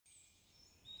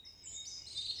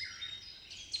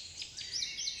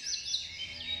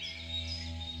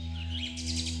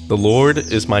The Lord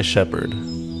is my shepherd.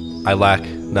 I lack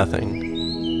nothing.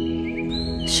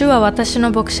 主は私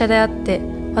の牧者であって、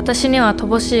私には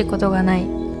乏しいことがない。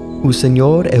O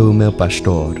Senhor é o meu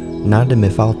pastor, nada me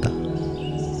falta.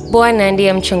 Bwana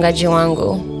ndiye mchungaji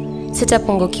wangu,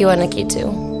 sitapungukiwa na kitu.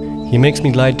 He makes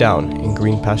me lie down in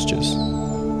green pastures.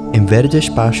 Em verdes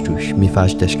pastos me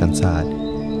faz descansar.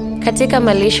 Katika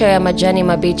malisho ya majani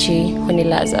mabichi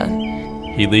hunilaza.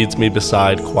 He leads me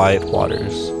beside quiet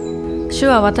waters. 主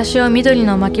は私を緑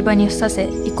の牧場にふさせ、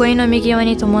憩いの右側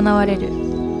に伴われる。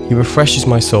He refreshes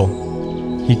my soul.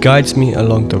 He guides me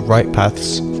along the right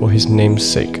paths for his name's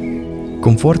sake.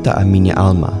 Conforta a minha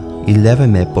alma e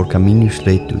leva-me por caminhos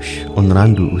retos,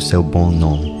 honrando o seu bom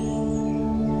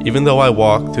nome. Even though I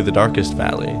walk through the darkest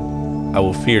valley, I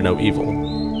will fear no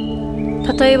evil.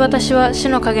 たとえ私は死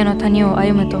の影の谷を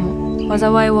歩むとも、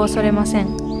災いを恐れません。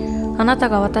あなた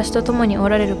が私と共にお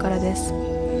られるからです。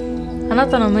あな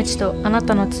たの無知とあな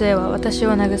たの杖は私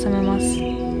を慰めます。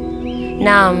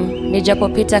Naam,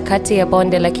 nijapopita kati ya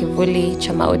bonde la kivuli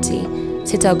cha mauti,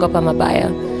 sitaogopa mabaya,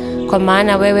 kwa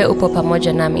maana wewe upo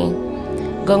pamoja nami.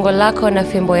 Gongo lako na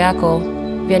fimbo yako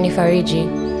vyanifariji.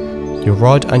 Your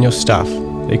rod and your staff,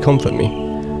 they comfort me.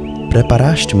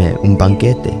 Preparaste-me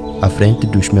banquete à frente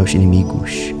dos meus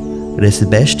inimigos.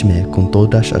 Recebeste-me com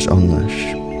todas as honras.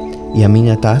 E a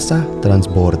minha taça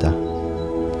transborda.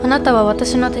 あなたは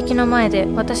私の敵の前で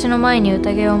私の前に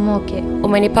宴を設け、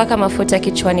 Umenipaka mafuta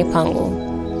kichwani pangu,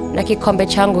 na kikombe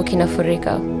changu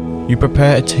kinafurika. You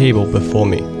prepare a table before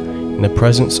me in the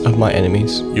presence of my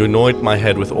enemies. You anoint my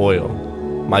head with oil.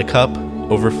 My cup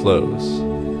overflows.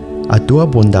 A tua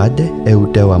bondade e o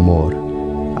teu amor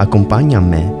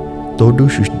acompanham-me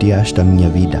todos os dias da minha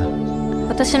vida.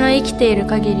 私の生きている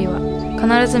限りは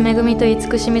必ず恵みと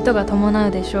慈しみとが伴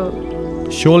うでしょう。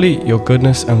 Surely your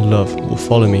goodness and love will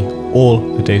follow me all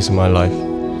the days of my life.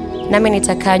 Nami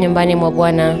nitakaa nyumbani mwa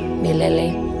Bwana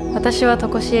milele. 私は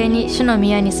常しえに主の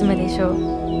宮に住むでしょう。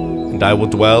 And I will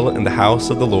dwell in the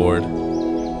house of the Lord.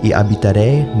 E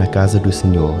habitarei na casa do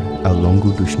Senhor ao longo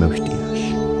dos meus dias.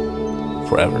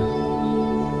 Forever.